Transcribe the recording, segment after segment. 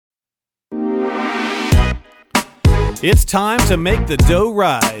It's time to make the dough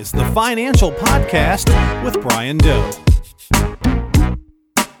rise, the financial podcast with Brian Doe.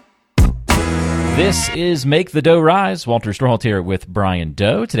 This is Make the Dough Rise. Walter Storholt here with Brian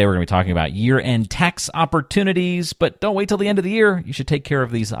Doe. Today we're going to be talking about year-end tax opportunities, but don't wait till the end of the year. You should take care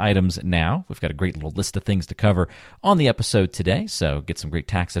of these items now. We've got a great little list of things to cover on the episode today, so get some great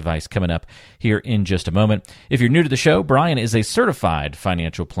tax advice coming up here in just a moment. If you're new to the show, Brian is a certified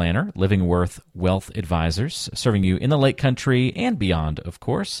financial planner, Livingworth Wealth Advisors, serving you in the Lake Country and beyond, of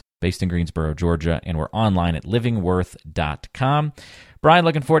course, based in Greensboro, Georgia, and we're online at livingworth.com. Brian,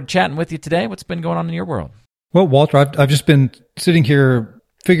 looking forward to chatting with you today. What's been going on in your world? Well, Walter, I've just been sitting here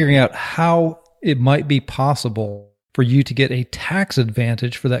figuring out how it might be possible for you to get a tax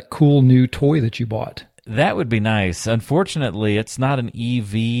advantage for that cool new toy that you bought. That would be nice. Unfortunately, it's not an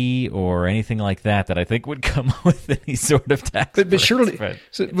EV or anything like that I think would come with any sort of tax. But surely,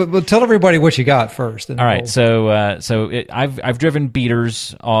 but tell everybody what you got first. All right, I've driven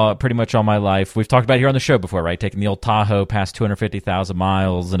beaters pretty much all my life. We've talked about it here on the show before, right? Taking the old Tahoe past 250,000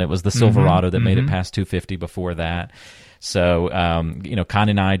 miles, and it was the Silverado that made it past 250 before that. So, Connie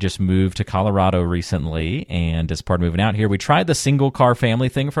and I just moved to Colorado recently, and as part of moving out here, we tried the single car family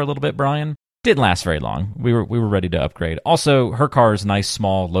thing for a little bit, Brian. Didn't last very long. We were ready to upgrade. Also, her car is nice,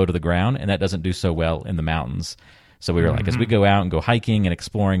 small, low to the ground, and that doesn't do so well in the mountains. So we were like, as we go out and go hiking and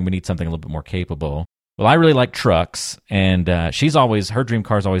exploring, we need something a little bit more capable. Well, I really like trucks, and her dream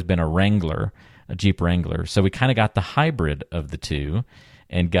car's always been a Wrangler, a Jeep Wrangler. So we kind of got the hybrid of the two,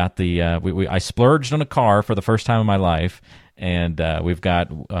 and got I splurged on a car for the first time in my life. And we've got,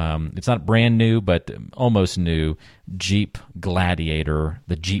 it's not brand new, but almost new, Jeep Gladiator,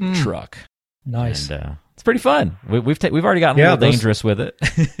 the Jeep truck. Nice. And it's pretty fun. We've already gotten a little dangerous with it.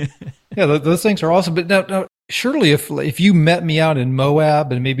 Yeah, those things are awesome. But now surely if you met me out in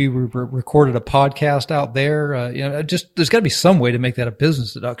Moab and maybe we recorded a podcast out there, there's got to be some way to make that a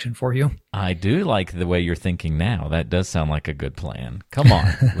business deduction for you. I do like the way you're thinking now. That does sound like a good plan. Come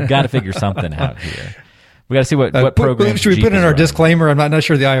on, we've got to figure something out here. We got to see what program. Should we put in our disclaimer? I'm not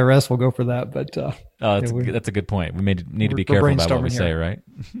sure the IRS will go for that, but that's a good point. We need to be careful about what we say, right?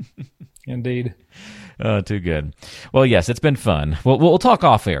 Indeed. Oh, too good. Well, yes, it's been fun. We'll talk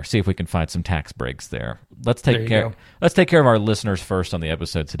off air, see if we can find some tax breaks there. Let's take care of our listeners first on the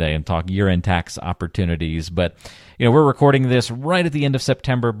episode today and talk year-end tax opportunities. But we're recording this right at the end of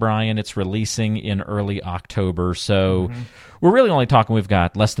September, Brian. It's releasing in early October, so we're really only talking. We've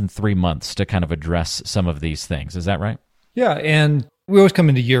got less than 3 months to kind of address some of these things. Is that right? Yeah, and we always come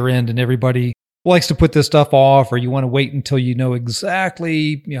into year-end, and everybody likes to put this stuff off, or you want to wait until you know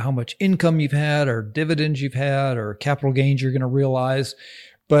exactly how much income you've had or dividends you've had or capital gains you're going to realize.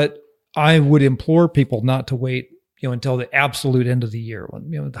 But I would implore people not to wait until the absolute end of the year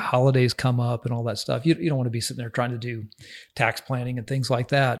when the holidays come up and all that stuff. You don't want to be sitting there trying to do tax planning and things like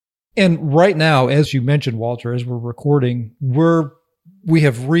that. And right now, as you mentioned, Walter, as we're recording, we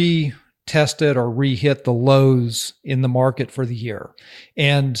have retested or re-hit the lows in the market for the year.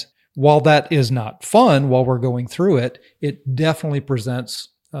 And while that is not fun while we're going through it, it definitely presents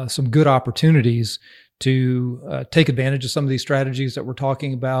some good opportunities to take advantage of some of these strategies that we're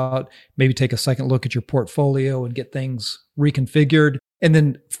talking about, maybe take a second look at your portfolio and get things reconfigured, and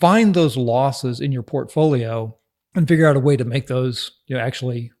then find those losses in your portfolio and figure out a way to make those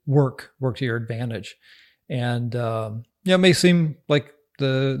actually work to your advantage. And it may seem like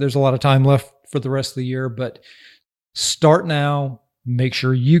there's a lot of time left for the rest of the year, but start now. Make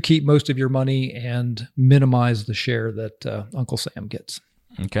sure you keep most of your money and minimize the share that Uncle Sam gets.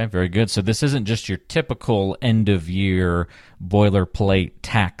 Okay, very good. So this isn't just your typical end-of-year boilerplate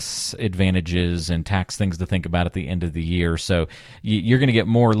tax advantages and tax things to think about at the end of the year. So you're going to get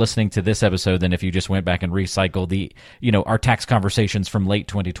more listening to this episode than if you just went back and recycled our tax conversations from late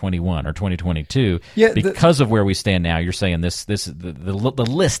 2021 or 2022. Yeah, because of where we stand now, you're saying the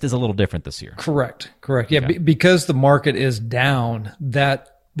list is a little different this year. Correct. Yeah, okay. Because the market is down, that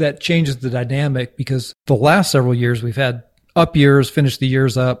changes the dynamic, because the last several years we've had up years, finished the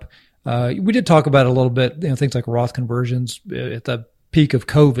years up. We did talk about it a little bit, things like Roth conversions at the peak of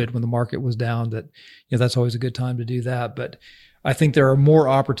COVID when the market was down, that that's always a good time to do that. But I think there are more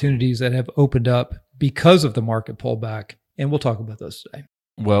opportunities that have opened up because of the market pullback, and we'll talk about those today.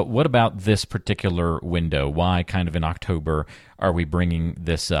 Well, what about this particular window? Why kind of in October are we bringing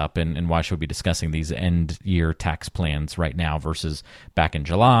this up, and why should we be discussing these end-year tax plans right now versus back in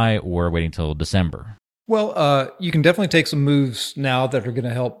July or waiting till December? Well, you can definitely take some moves now that are going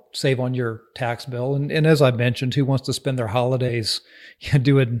to help save on your tax bill. And as I mentioned, who wants to spend their holidays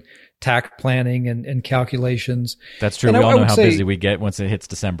doing tax planning and calculations? That's true. We all know how busy we get once it hits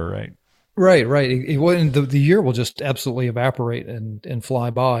December, right? Right, right. The year will just absolutely evaporate and fly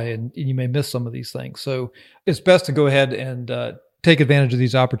by, and you may miss some of these things. So it's best to go ahead and take advantage of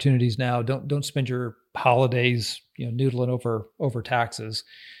these opportunities now. Don't spend your holidays, noodling over taxes.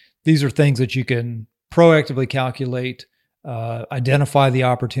 These are things that you can proactively calculate, identify the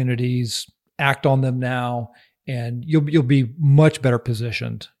opportunities, act on them now, and you'll be much better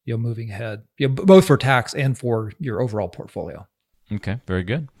positioned, moving ahead, both for tax and for your overall portfolio. Okay, very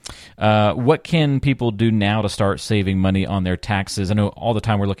good. What can people do now to start saving money on their taxes? I know all the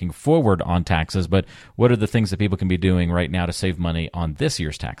time we're looking forward on taxes, but what are the things that people can be doing right now to save money on this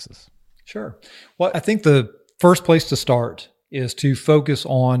year's taxes? Sure. Well, I think the first place to start is to focus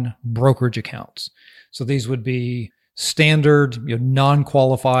on brokerage accounts. So these would be standard,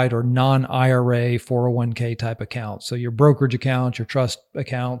 non-qualified or non-IRA 401k type accounts. So your brokerage accounts, your trust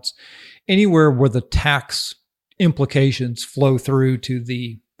accounts, anywhere where the tax implications flow through to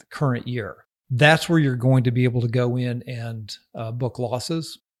the current year. That's where you're going to be able to go in and book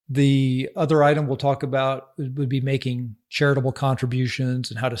losses. The other item we'll talk about would be making charitable contributions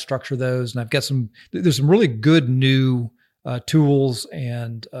and how to structure those. And there's some really good new tools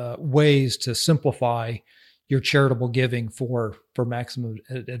and ways to simplify your charitable giving for maximum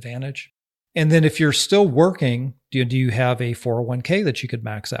advantage. And then if you're still working, do you have a 401k that you could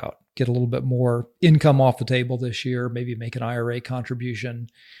max out? Get a little bit more income off the table this year, maybe make an IRA contribution.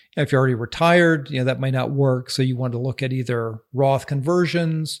 If you're already retired, that might not work. So you want to look at either Roth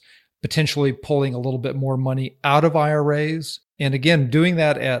conversions, potentially pulling a little bit more money out of IRAs. And again, doing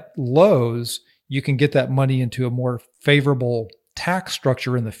that at lows, you can get that money into a more favorable tax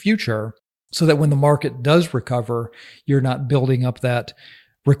structure in the future so that when the market does recover, you're not building up that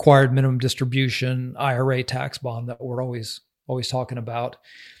required minimum distribution IRA tax bond that we're always talking about.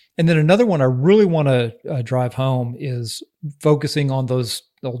 And then another one I really want to drive home is focusing on those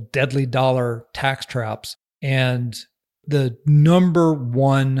deadly dollar tax traps. And the number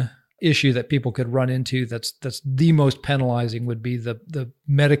one issue that people could run into that's the most penalizing would be the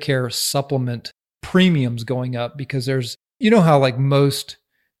Medicare supplement premiums going up, because there's, how like most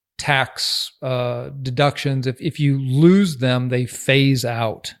tax deductions, if you lose them, they phase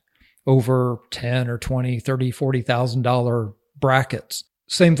out over 10 or 20, 30, $40,000 brackets.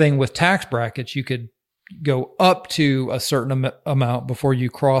 Same thing with tax brackets. You could go up to a certain amount before you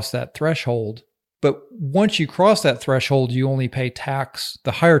cross that threshold. But once you cross that threshold, you only pay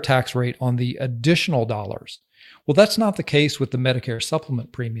the higher tax rate on the additional dollars. Well, that's not the case with the Medicare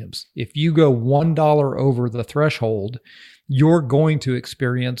supplement premiums. If you go $1 over the threshold, you're going to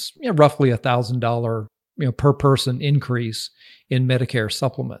experience roughly $1,000 per person increase in Medicare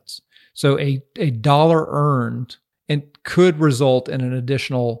supplements. So a dollar earned and could result in an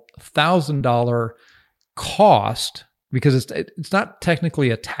additional $1,000 cost, because it's not technically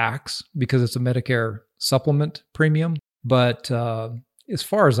a tax because it's a Medicare supplement premium. But as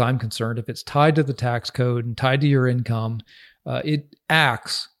far as I'm concerned, if it's tied to the tax code and tied to your income, it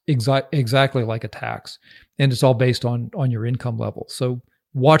acts exactly like a tax, and it's all based on your income level. So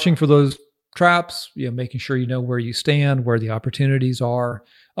watching for those traps, making sure you know where you stand, where the opportunities are.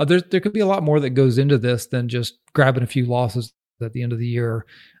 There could be a lot more that goes into this than just grabbing a few losses at the end of the year,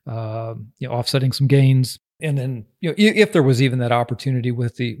 offsetting some gains. And then, if there was even that opportunity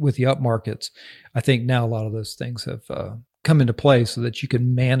with the up markets, I think now a lot of those things have come into play so that you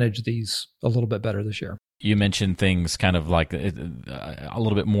can manage these a little bit better this year. You mentioned things kind of like a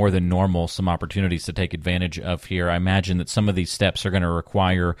little bit more than normal, some opportunities to take advantage of here. I imagine that some of these steps are going to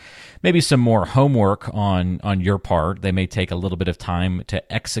require maybe some more homework on your part. They may take a little bit of time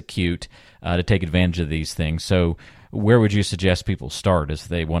to execute to take advantage of these things. So where would you suggest people start if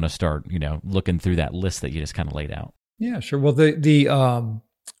they want to start, looking through that list that you just kind of laid out? Yeah, sure. Well, the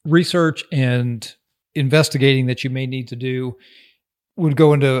research and investigating that you may need to do would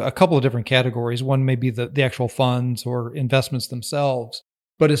go into a couple of different categories. One may be the actual funds or investments themselves.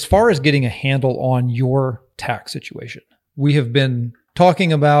 But as far as getting a handle on your tax situation, we have been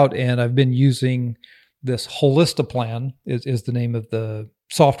talking about, and I've been using this Holistiplan is the name of the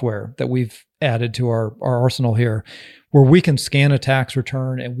software that we've added to our arsenal here, where we can scan a tax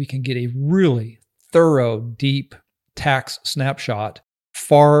return and we can get a really thorough, deep tax snapshot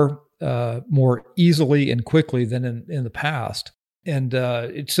far more easily and quickly than in the past. And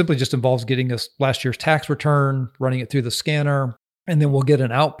it simply just involves getting us last year's tax return, running it through the scanner, and then we'll get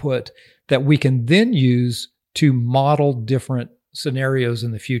an output that we can then use to model different scenarios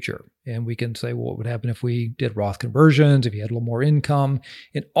in the future. And we can say, well, what would happen if we did Roth conversions, if you had a little more income,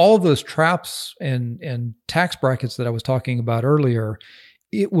 and all of those traps and tax brackets that I was talking about earlier.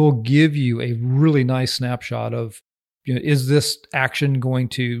 It will give you a really nice snapshot of is this action going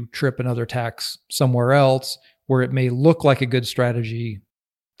to trip another tax somewhere else where it may look like a good strategy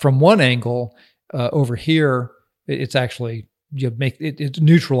from one angle? Over here, it's actually it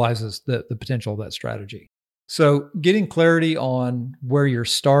neutralizes the potential of that strategy. So getting clarity on where you're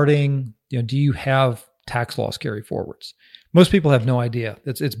starting, do you have tax loss carry forwards? Most people have no idea.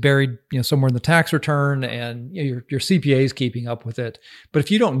 It's buried, somewhere in the tax return, and your CPA is keeping up with it. But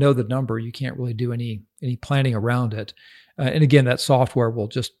if you don't know the number, you can't really do any planning around it. And again, that software will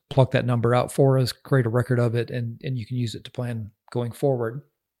just pluck that number out for us, create a record of it, and you can use it to plan going forward.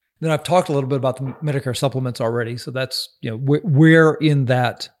 Then I've talked a little bit about the Medicare supplements already. So that's, where in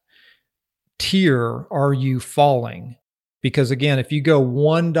that tier are you falling? Because again, if you go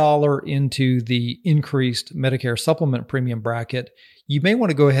 $1 into the increased Medicare supplement premium bracket, you may want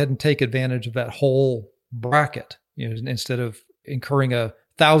to go ahead and take advantage of that whole bracket, instead of incurring a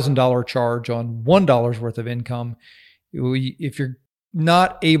 $1,000 charge on $1 worth of income. If you're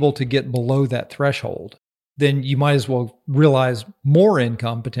not able to get below that threshold, then you might as well realize more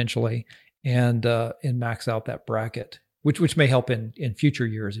income potentially and max out that bracket, which may help in future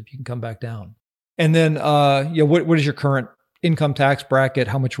years if you can come back down. And then, what is your current income tax bracket?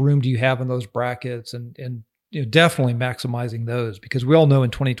 How much room do you have in those brackets? And definitely maximizing those, because we all know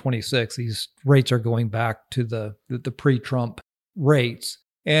in 2026 these rates are going back to the pre-Trump rates,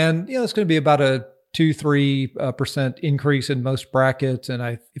 and it's going to be about a 2-3% increase in most brackets.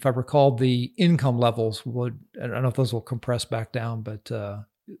 And if I recall, the income levels I don't know if those will compress back down, but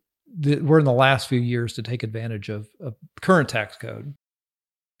we're in the last few years to take advantage of current tax code.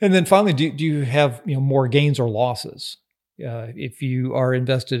 And then finally, do you have more gains or losses? If you are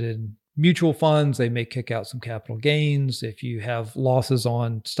invested in mutual funds, they may kick out some capital gains. If you have losses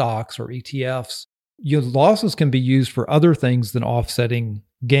on stocks or ETFs, losses can be used for other things than offsetting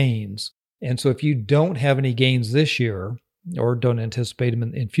gains. And so if you don't have any gains this year or don't anticipate them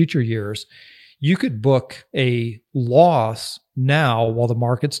in future years, you could book a loss now while the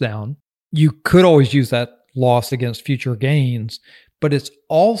market's down. You could always use that loss against future gains, but it's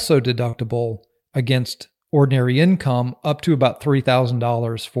also deductible against ordinary income up to about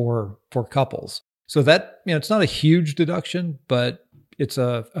 $3,000 for couples. So that, it's not a huge deduction, but it's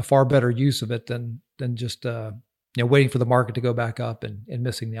a far better use of it than just waiting for the market to go back up and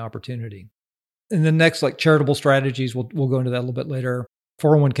missing the opportunity. And then next, like charitable strategies, we'll go into that a little bit later.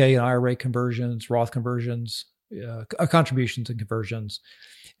 401k and IRA conversions, Roth conversions, contributions and conversions.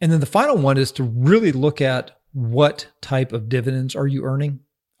 And then the final one is to really look at what type of dividends are you earning?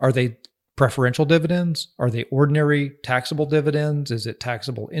 Are they preferential dividends? Are they ordinary taxable dividends? Is it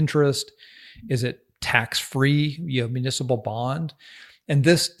taxable interest? Is it tax-free, municipal bond? And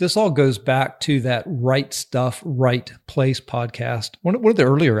this all goes back to that Right Stuff, Right Place podcast. One of the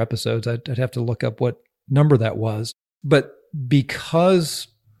earlier episodes, I'd have to look up what number that was. But because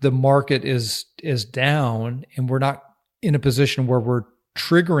the market is down and we're not in a position where we're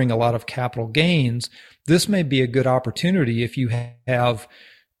triggering a lot of capital gains, this may be a good opportunity if you have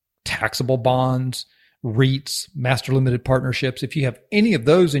taxable bonds, REITs, master limited partnerships. If you have any of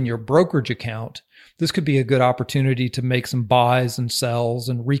those in your brokerage account, this could be a good opportunity to make some buys and sells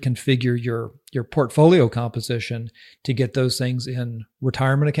and reconfigure your portfolio composition to get those things in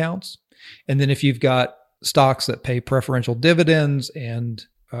retirement accounts. And then if you've got stocks that pay preferential dividends and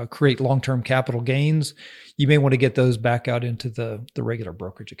create long-term capital gains, you may want to get those back out into the regular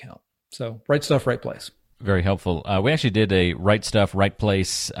brokerage account. So Right Stuff, Right Place. Very helpful. We actually did a Right Stuff, Right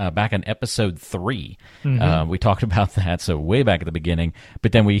Place back in episode 3. Mm-hmm. We talked about that, so way back at the beginning.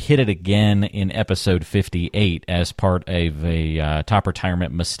 But then we hit it again in episode 58 as part of a Top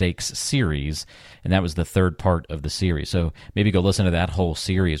Retirement Mistakes series, and that was the third part of the series. So maybe go listen to that whole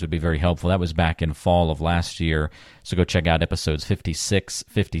series would be very helpful. That was back in fall of last year, so go check out episodes 56,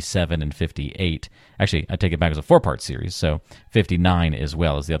 57, and 58. Actually, I take it back as a 4-part series, so 59 as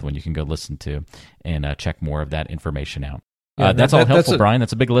well is the other one you can go listen to and check more of that information out. That's all helpful, Brian.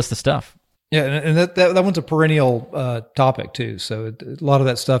 That's a big list of stuff. Yeah, and that one's a perennial topic too. So a lot of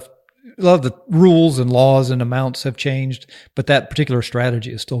that stuff, a lot of the rules and laws and amounts have changed, but that particular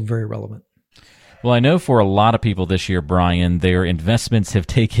strategy is still very relevant. Well, I know for a lot of people this year, Brian, their investments have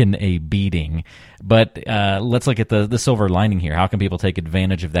taken a beating. But let's look at the silver lining here. How can people take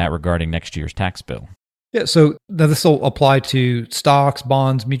advantage of that regarding next year's tax bill? Yeah, so now this will apply to stocks,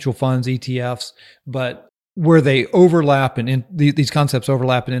 bonds, mutual funds, ETFs, but where they overlap and these concepts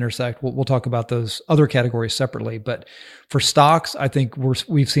overlap and intersect, we'll talk about those other categories separately. But for stocks, I think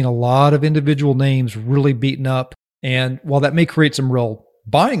we've seen a lot of individual names really beaten up. And while that may create some real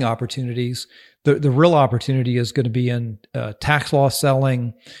buying opportunities, the real opportunity is going to be in tax loss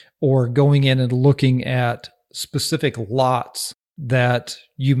selling or going in and looking at specific lots that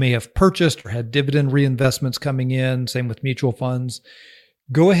you may have purchased or had dividend reinvestments coming in, same with mutual funds,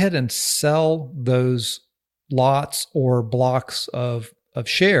 go ahead and sell those lots or blocks of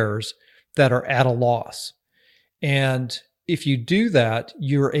shares that are at a loss. And if you do that,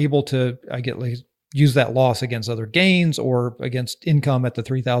 you're able to, use that loss against other gains or against income at the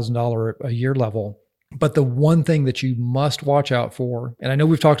 $3,000 a year level. But the one thing that you must watch out for, and I know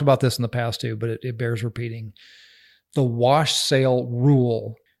we've talked about this in the past too, but it bears repeating, the wash sale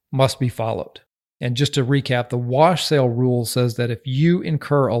rule must be followed. And just to recap, the wash sale rule says that if you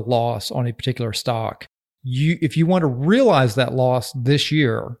incur a loss on a particular stock, if you want to realize that loss this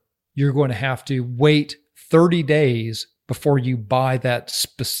year, you're going to have to wait 30 days before you buy that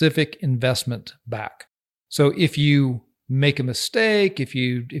specific investment back. So if you make a mistake, if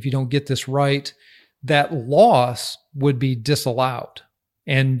you don't get this right, that loss would be disallowed,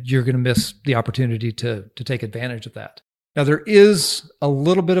 and you're going to miss the opportunity to take advantage of that. Now, there is a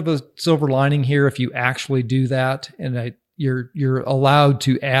little bit of a silver lining here if you actually do that, and you're allowed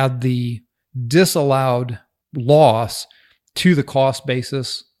to add the disallowed loss to the cost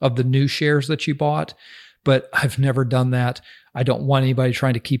basis of the new shares that you bought. But I've never done that. I don't want anybody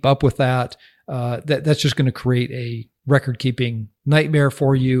trying to keep up with that. That's just going to create a record-keeping nightmare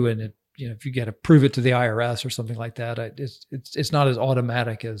for you, and if you got to prove it to the IRS or something like that, it's not as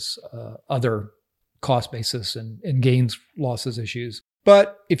automatic as other cost basis and gains losses issues.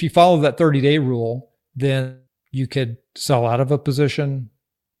 But if you follow that 30-day rule, then you could sell out of a position,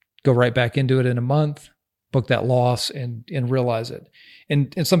 go right back into it in a month, book that loss and realize it.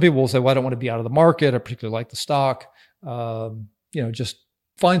 And some people will say, well, I don't want to be out of the market. I particularly like the stock. Just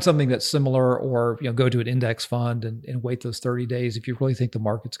find something that's similar, or go to an index fund and wait those 30 days if you really think the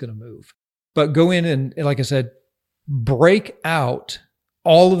market's going to move. But go in and, like I said, break out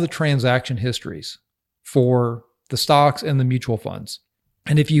all of the transaction histories for the stocks and the mutual funds.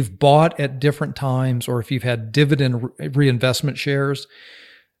 And if you've bought at different times, or if you've had dividend reinvestment shares,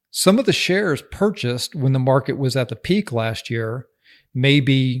 some of the shares purchased when the market was at the peak last year may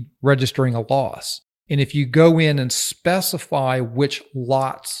be registering a loss. And if you go in and specify which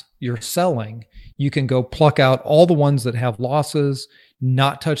lots you're selling, you can go pluck out all the ones that have losses,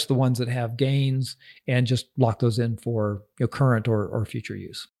 not touch the ones that have gains, and just lock those in for current or future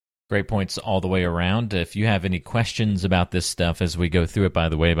use. Great points all the way around. If you have any questions about this stuff as we go through it, by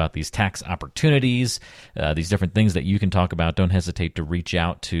the way, about these tax opportunities, these different things that you can talk about, don't hesitate to reach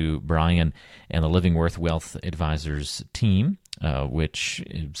out to Brian and the Livingworth Wealth Advisors team, which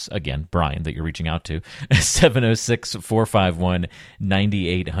is, again, Brian that you're reaching out to.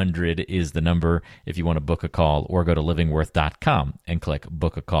 706-451-9800 is the number if you want to book a call, or go to livingworth.com and click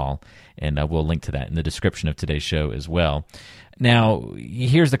book a call. And we'll link to that in the description of today's show as well. Now,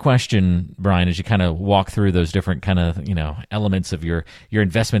 here's the question, Brian, as you kind of walk through those different kind of, elements of your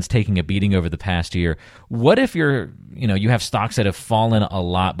investments taking a beating over the past year. What if you have stocks that have fallen a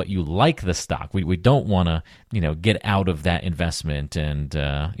lot, but you like the stock? We don't want to, get out of that investment, and,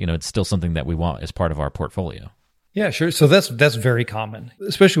 it's still something that we want as part of our portfolio. Yeah, sure. So that's very common,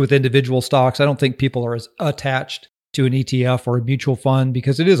 especially with individual stocks. I don't think people are as attached to an ETF or a mutual fund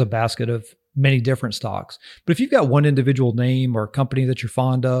because it is a basket of many different stocks. But if you've got one individual name or company that you're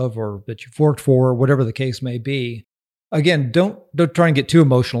fond of, or that you've worked for, whatever the case may be, again, don't try and get too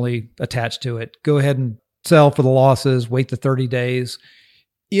emotionally attached to it. Go ahead and sell for the losses, wait the 30 days.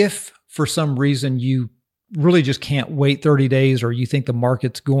 If for some reason you really just can't wait 30 days, or you think the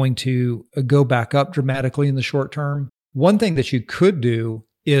market's going to go back up dramatically in the short term, one thing that you could do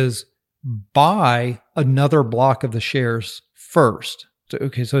is buy another block of the shares first. So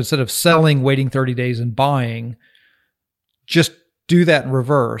instead of selling, waiting 30 days, and buying, just do that in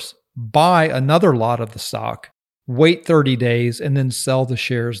reverse. Buy another lot of the stock, wait 30 days, and then sell the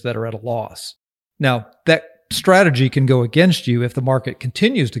shares that are at a loss. Now, that strategy can go against you if the market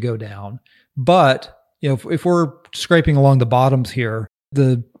continues to go down. But if we're scraping along the bottoms here,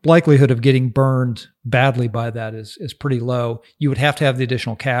 the likelihood of getting burned badly by that is pretty low. You would have to have the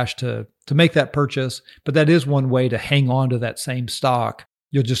additional cash to make that purchase, but that is one way to hang on to that same stock.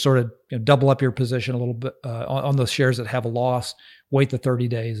 You'll just sort of double up your position a little bit on those shares that have a loss, wait the 30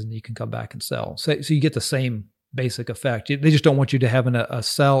 days, and you can come back and sell. So you get the same basic effect. They just don't want you to have a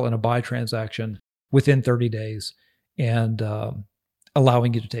sell and a buy transaction within 30 days and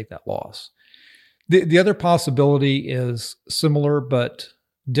allowing you to take that loss. The other possibility is similar but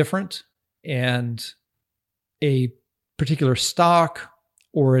different, and a particular stock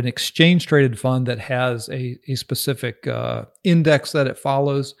or an exchange-traded fund that has a specific index that it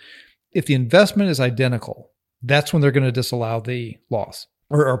follows. If the investment is identical, that's when they're going to disallow the loss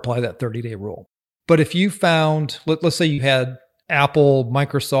or apply that 30-day rule. But if you found, let's say you had Apple,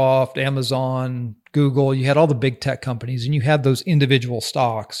 Microsoft, Amazon, Google, you had all the big tech companies and you had those individual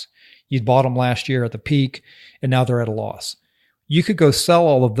stocks. You'd bought them last year at the peak and now they're at a loss. You could go sell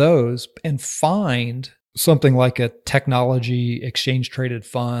all of those and find something like a technology exchange traded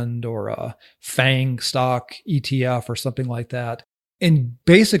fund or a FANG stock ETF or something like that, and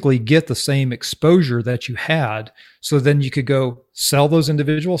basically get the same exposure that you had. So then you could go sell those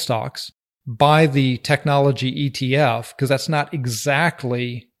individual stocks, buy the technology ETF, because that's not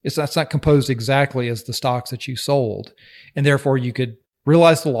composed exactly as the stocks that you sold. And therefore you could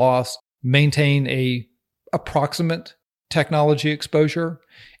realize the loss, maintain a approximate technology exposure,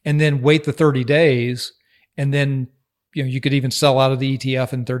 and then wait the 30 days. And then, you could even sell out of the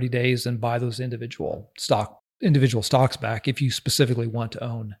ETF in 30 days and buy those individual stocks back if you specifically want to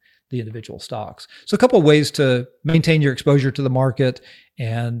own the individual stocks. So a couple of ways to maintain your exposure to the market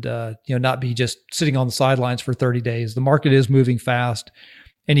and not be just sitting on the sidelines for 30 days. The market is moving fast.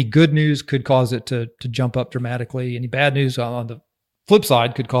 Any good news could cause it to jump up dramatically. Any bad news on the flip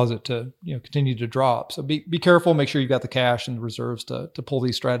side could cause it to continue to drop. So be careful. Make sure you've got the cash and the reserves to pull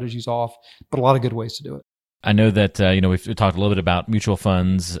these strategies off. But a lot of good ways to do it. I know that we've talked a little bit about mutual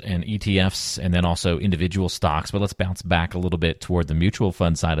funds and ETFs and then also individual stocks, but let's bounce back a little bit toward the mutual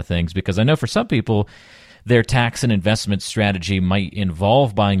fund side of things, because I know for some people, their tax and investment strategy might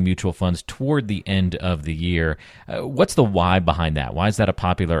involve buying mutual funds toward the end of the year. What's the why behind that? Why is that a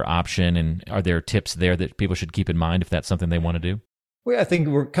popular option? And are there tips there that people should keep in mind if that's something they want to do? Well, I think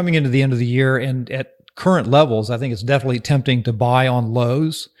we're coming into the end of the year, and at current levels, I think it's definitely tempting to buy on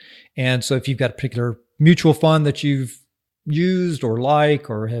lows. And so if you've got a particular mutual fund that you've used or like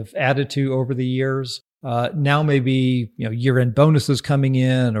or have added to over the years, now maybe year-end bonuses coming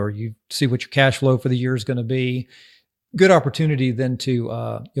in, or you see what your cash flow for the year is going to be. Good opportunity then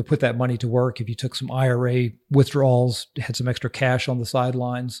to put that money to work. If you took some IRA withdrawals, had some extra cash on the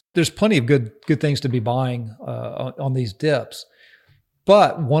sidelines, there's plenty of good things to be buying on these dips.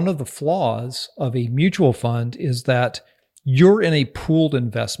 But one of the flaws of a mutual fund is that you're in a pooled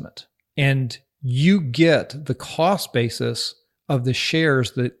investment and you get the cost basis of the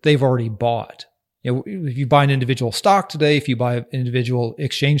shares that they've already bought. If you buy an individual stock today, if you buy an individual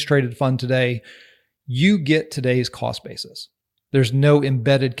exchange traded fund today, you get today's cost basis. There's no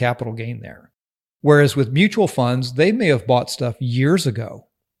embedded capital gain there. Whereas with mutual funds, they may have bought stuff years ago,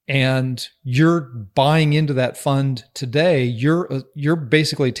 and you're buying into that fund today. You're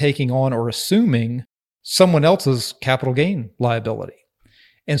basically taking on or assuming someone else's capital gain liability.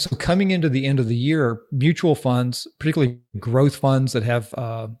 And so coming into the end of the year, mutual funds, particularly growth funds that have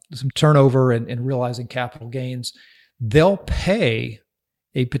some turnover and realizing capital gains, they'll pay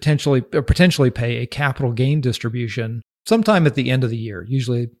potentially pay a capital gain distribution sometime at the end of the year,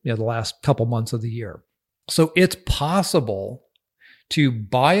 usually the last couple months of the year. So it's possible to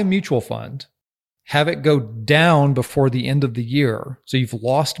buy a mutual fund, have it go down before the end of the year. So you've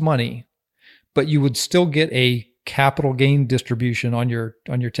lost money, but you would still get a capital gain distribution on your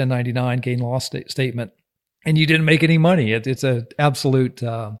 1099 gain loss statement, and you didn't make any money. It's an absolute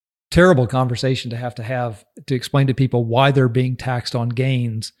terrible conversation to have to explain to people why they're being taxed on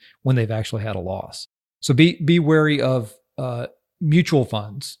gains when they've actually had a loss. So be wary of mutual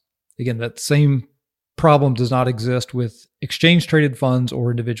funds. Again, that same problem does not exist with exchange traded funds or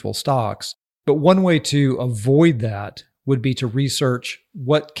individual stocks. But one way to avoid that would be to research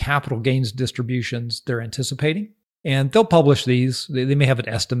what capital gains distributions they're anticipating. And they'll publish these. They may have an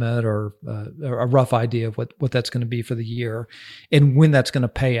estimate or a rough idea of what that's going to be for the year and when that's going to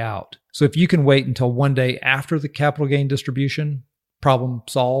pay out. So if you can wait until one day after the capital gain distribution, problem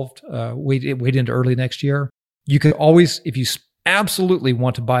solved, wait into early next year, you can always, if you absolutely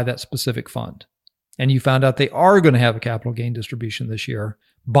want to buy that specific fund and you found out they are going to have a capital gain distribution this year,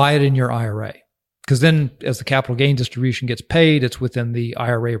 buy it in your IRA. Because then as the capital gain distribution gets paid, it's within the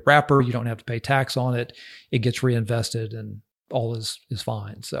IRA wrapper. You don't have to pay tax on it. It gets reinvested and all is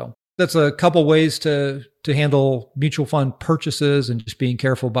fine. So that's a couple ways to handle mutual fund purchases and just being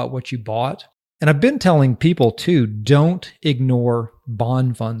careful about what you bought. And I've been telling people too, don't ignore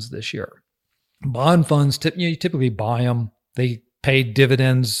bond funds this year. Bond funds, you typically buy them. They pay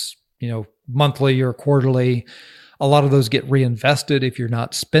dividends, monthly or quarterly. A lot of those get reinvested if you're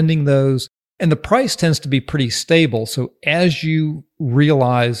not spending those. And the price tends to be pretty stable. So as you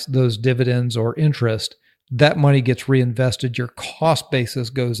realize those dividends or interest, that money gets reinvested. Your cost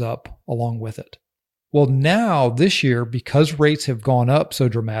basis goes up along with it. Well, now this year, because rates have gone up so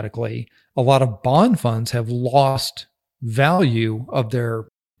dramatically, a lot of bond funds have lost value of their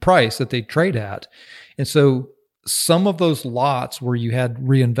price that they trade at. And so some of those lots where you had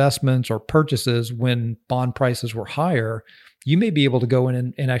reinvestments or purchases when bond prices were higher, you may be able to go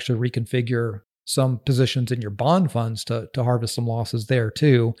in and actually reconfigure some positions in your bond funds to harvest some losses there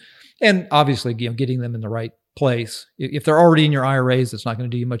too. And obviously, getting them in the right place. If they're already in your IRAs, it's not going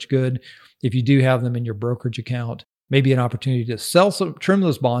to do you much good. If you do have them in your brokerage account, maybe an opportunity to trim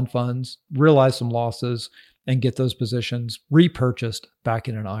those bond funds, realize some losses, and get those positions repurchased back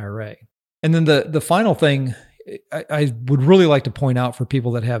in an IRA. And then the final thing I would really like to point out for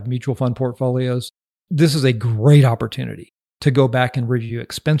people that have mutual fund portfolios, this is a great opportunity to go back and review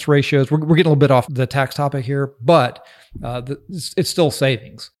expense ratios. We're getting a little bit off the tax topic here, but it's still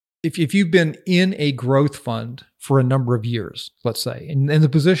savings. If you've been in a growth fund for a number of years, let's say, and the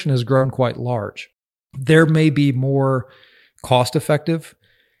position has grown quite large, there may be more cost-effective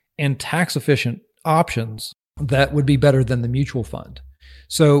and tax-efficient options that would be better than the mutual fund.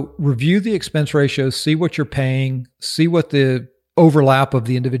 So review the expense ratios, see what you're paying, see what the overlap of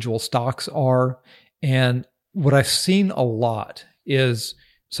the individual stocks are. And what I've seen a lot is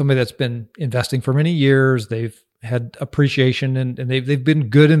somebody that's been investing for many years. They've had appreciation and they've been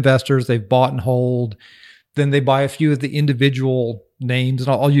good investors. They've bought and hold. Then they buy a few of the individual names.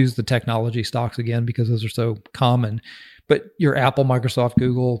 And I'll use the technology stocks again because those are so common. But your Apple, Microsoft,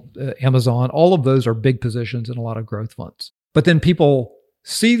 Google, Amazon, all of those are big positions in a lot of growth funds. But then people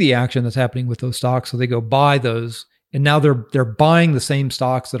see the action that's happening with those stocks, so they go buy those, and now they're buying the same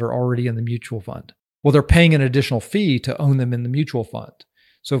stocks that are already in the mutual fund. Well, they're paying an additional fee to own them in the mutual fund.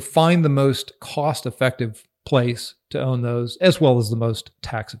 So find the most cost-effective place to own those, as well as the most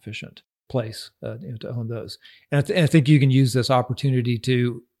tax-efficient place to own those. And I think you can use this opportunity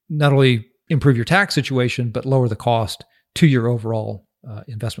to not only improve your tax situation, but lower the cost to your overall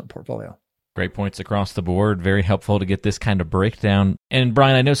investment portfolio. Great points across the board. Very helpful to get this kind of breakdown. And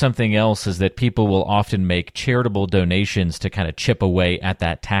Brian, I know something else is that people will often make charitable donations to kind of chip away at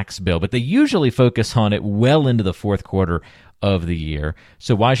that tax bill, but they usually focus on it well into the fourth quarter of the year.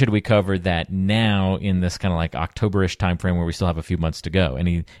 So why should we cover that now in this kind of like October-ish timeframe where we still have a few months to go?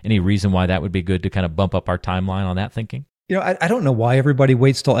 Any reason why that would be good to kind of bump up our timeline on that thinking? I don't know why everybody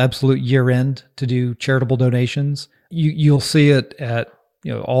waits till absolute year end to do charitable donations. You'll see it at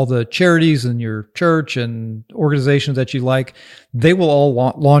all the charities in your church and organizations that you like. They will all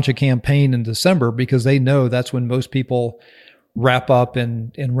launch a campaign in December because they know that's when most people wrap up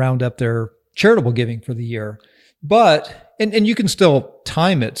and round up their charitable giving for the year. But, and you can still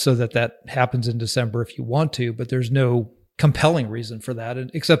time it so that happens in December if you want to, but there's no compelling reason for that,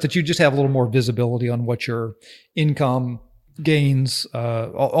 except that you just have a little more visibility on what your income gains,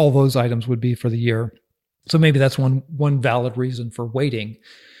 all those items would be for the year. So maybe that's one valid reason for waiting.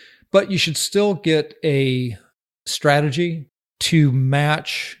 But you should still get a strategy to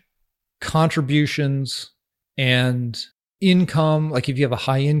match contributions and income. Like if you have a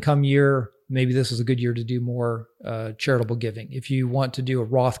high income year, maybe this is a good year to do more charitable giving. If you want to do a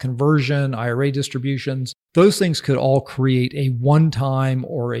Roth conversion, IRA distributions, those things could all create a one-time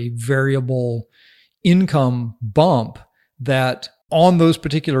or a variable income bump that in those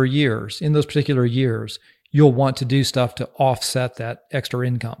particular years, you'll want to do stuff to offset that extra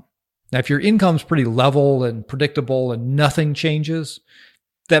income. Now, if your income's pretty level and predictable and nothing changes,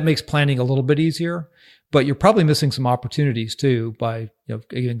 that makes planning a little bit easier. But you're probably missing some opportunities too by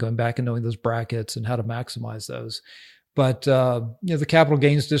again going back and knowing those brackets and how to maximize those. But the capital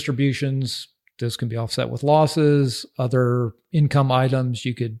gains distributions, those can be offset with losses. Other income items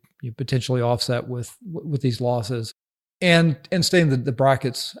you potentially offset with these losses, and stay in the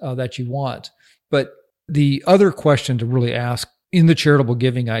brackets that you want. But the other question to really ask in the charitable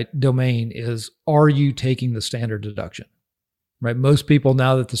giving domain is: are you taking the standard deduction? Right. Most people,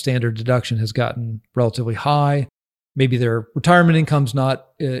 now that the standard deduction has gotten relatively high, maybe their retirement income's not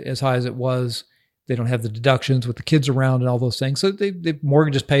as high as it was. They don't have the deductions with the kids around and all those things. So the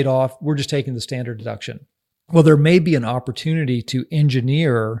mortgage is paid off. We're just taking the standard deduction. Well, there may be an opportunity to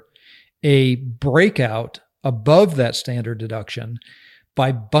engineer a breakout above that standard deduction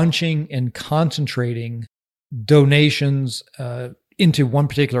by bunching and concentrating donations into one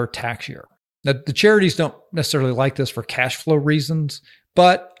particular tax year. Now, the charities don't necessarily like this for cash flow reasons,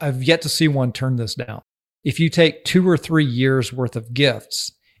 but I've yet to see one turn this down. If you take 2 or 3 years worth of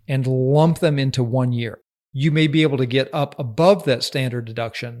gifts and lump them into 1 year, you may be able to get up above that standard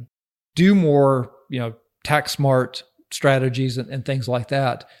deduction, do more, tax smart strategies and things like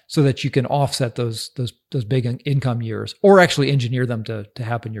that, so that you can offset those big income years, or actually engineer them to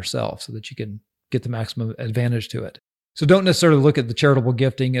happen yourself so that you can get the maximum advantage to it. So don't necessarily look at the charitable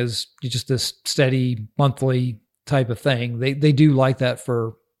gifting as just this steady monthly type of thing. They do like that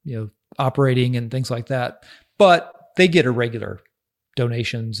for operating and things like that, but they get irregular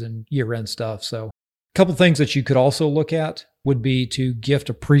donations and year-end stuff. So a couple things that you could also look at would be to gift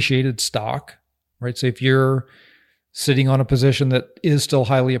appreciated stock, right? So if you're sitting on a position that is still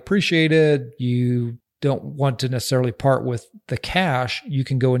highly appreciated, you don't want to necessarily part with the cash, you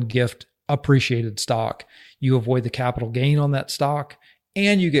can go and gift appreciated stock. You avoid the capital gain on that stock,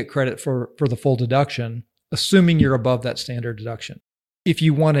 and you get credit for the full deduction, assuming you're above that standard deduction. If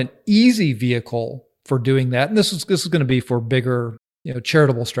you want an easy vehicle for doing that, and this is going to be for bigger,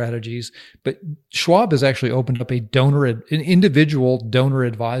 charitable strategies, but Schwab has actually opened up an individual donor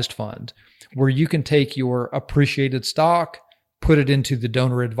advised fund where you can take your appreciated stock, put it into the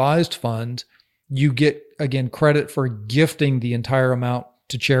donor advised fund. You get, again, credit for gifting the entire amount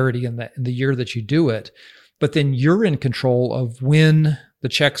to charity in the year that you do it. But then you're in control of when the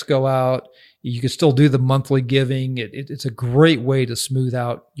checks go out. You can still do the monthly giving. It's a great way to smooth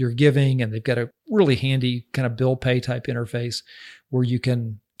out your giving. And they've got a really handy kind of bill pay type interface where you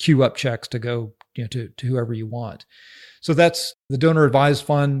can queue up checks to go to whoever you want. So that's the donor advised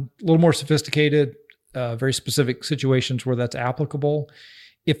fund, a little more sophisticated, very specific situations where that's applicable.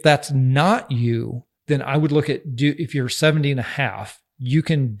 If that's not you, then I would look at if you're 70 and a half, you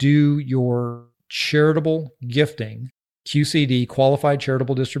can do your charitable gifting, QCD, qualified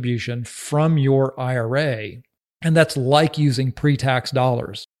charitable distribution, from your IRA. And that's like using pre-tax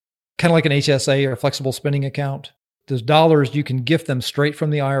dollars, kind of like an HSA or a flexible spending account. Those dollars, you can gift them straight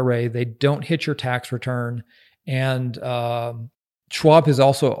from the IRA. They don't hit your tax return. And Schwab has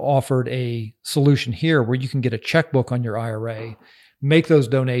also offered a solution here where you can get a checkbook on your IRA, make those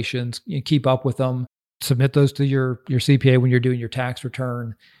donations, keep up with them, submit those to your CPA when you're doing your tax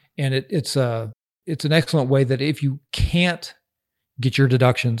return. And it's an excellent way that if you can't get your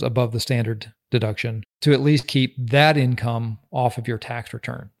deductions above the standard deduction, to at least keep that income off of your tax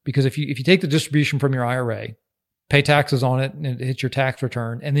return. Because if you take the distribution from your IRA, pay taxes on it, and it hits your tax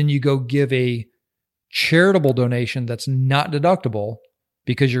return, and then you go give a charitable donation that's not deductible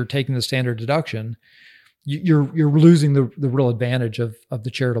because you're taking the standard deduction, you're losing the real advantage of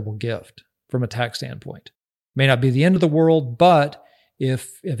the charitable gift from a tax standpoint. May not be the end of the world, but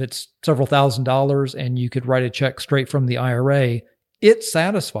if it's several $1,000s and you could write a check straight from the IRA, it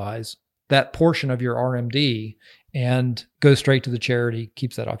satisfies that portion of your RMD and goes straight to the charity,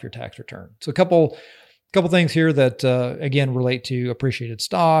 keeps that off your tax return. So a couple things here that, again, relate to appreciated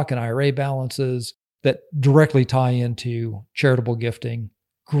stock and IRA balances that directly tie into charitable gifting.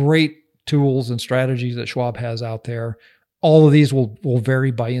 Great tools and strategies that Schwab has out there. All of these will vary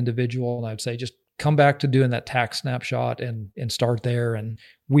by individual. And I'd say just come back to doing that tax snapshot and start there. And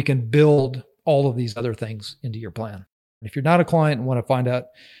we can build all of these other things into your plan. If you're not a client and want to find out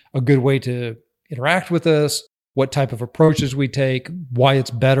a good way to interact with us, what type of approaches we take, why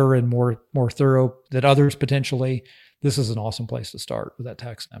it's better and more thorough than others potentially, this is an awesome place to start with that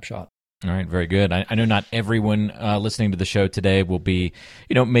tax snapshot. All right, very good. I know not everyone listening to the show today will be,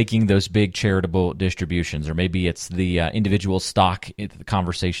 making those big charitable distributions, or maybe it's the individual stock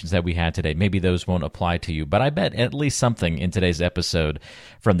conversations that we had today. Maybe those won't apply to you, but I bet at least something in today's episode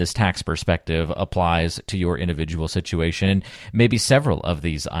from this tax perspective applies to your individual situation, and maybe several of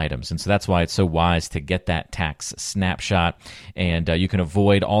these items. And so that's why it's so wise to get that tax snapshot, and you can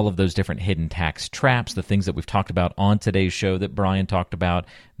avoid all of those different hidden tax traps, the things that we've talked about on today's show that Brian talked about,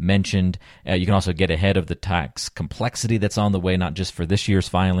 mentioned. You can also get ahead of the tax complexity that's on the way, not just for this year's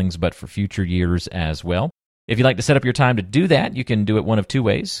filings, but for future years as well. If you'd like to set up your time to do that, you can do it one of two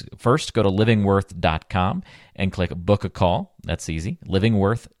ways. First, go to livingworth.com and click Book a Call. That's easy.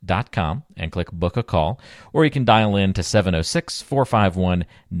 livingworth.com and click Book a Call. Or you can dial in to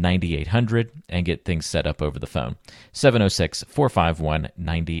 706-451-9800 and get things set up over the phone.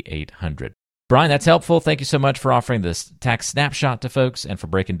 706-451-9800. Brian, that's helpful. Thank you so much for offering this tax snapshot to folks and for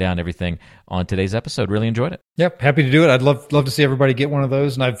breaking down everything on today's episode. Really enjoyed it. Yep, happy to do it. I'd love to see everybody get one of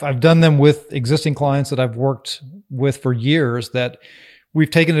those. And I've done them with existing clients that I've worked with for years that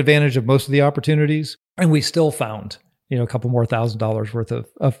we've taken advantage of most of the opportunities, and we still found, a couple more $1,000s worth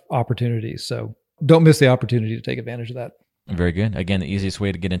of opportunities. So don't miss the opportunity to take advantage of that. Very good. Again, the easiest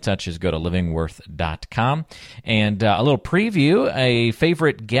way to get in touch is go to livingworth.com. And a little preview, a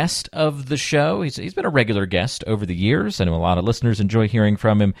favorite guest of the show. He's been a regular guest over the years. I know a lot of listeners enjoy hearing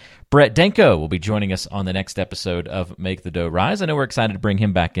from him. Brett Denko will be joining us on the next episode of Make the Dough Rise. I know we're excited to bring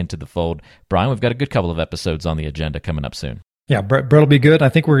him back into the fold. Brian, we've got a good couple of episodes on the agenda coming up soon. Yeah, Brett will be good. I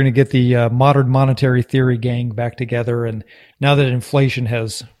think we're going to get the modern monetary theory gang back together. And now that inflation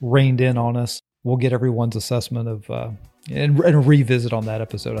has reined in on us, we'll get everyone's assessment of and a revisit on that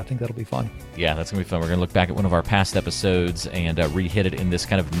episode. I think that'll be fun. Yeah, that's going to be fun. We're going to look back at one of our past episodes and re-hit it in this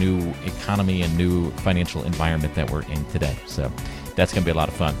kind of new economy and new financial environment that we're in today. So that's going to be a lot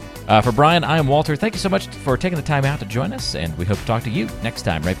of fun. For Brian, I am Walter. Thank you so much for taking the time out to join us, and we hope to talk to you next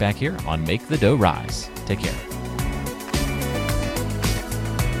time right back here on Make the Dough Rise. Take care.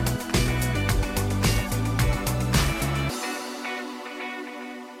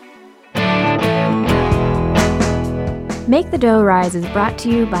 Make the Dough Rise is brought to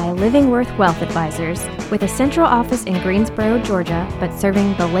you by Living Worth Wealth Advisors, with a central office in Greensboro, Georgia, but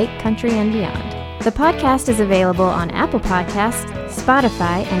serving the Lake Country and beyond. The podcast is available on Apple Podcasts,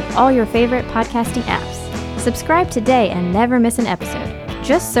 Spotify, and all your favorite podcasting apps. Subscribe today and never miss an episode.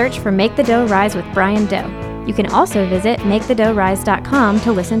 Just search for Make the Dough Rise with Brian Doe. You can also visit MakeTheDoughRise.com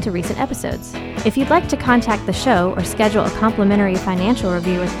to listen to recent episodes. If you'd like to contact the show or schedule a complimentary financial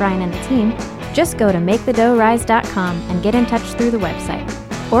review with Brian and the team, just go to MakeTheDoughRise.com and get in touch through the website,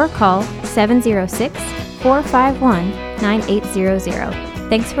 or call 706-451-9800.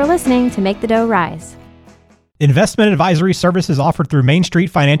 Thanks for listening to Make the Dough Rise. Investment advisory services offered through Main Street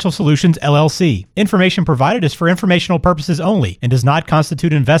Financial Solutions, LLC. Information provided is for informational purposes only and does not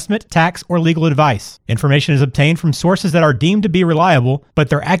constitute investment, tax, or legal advice. Information is obtained from sources that are deemed to be reliable, but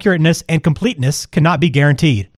their accurateness and completeness cannot be guaranteed.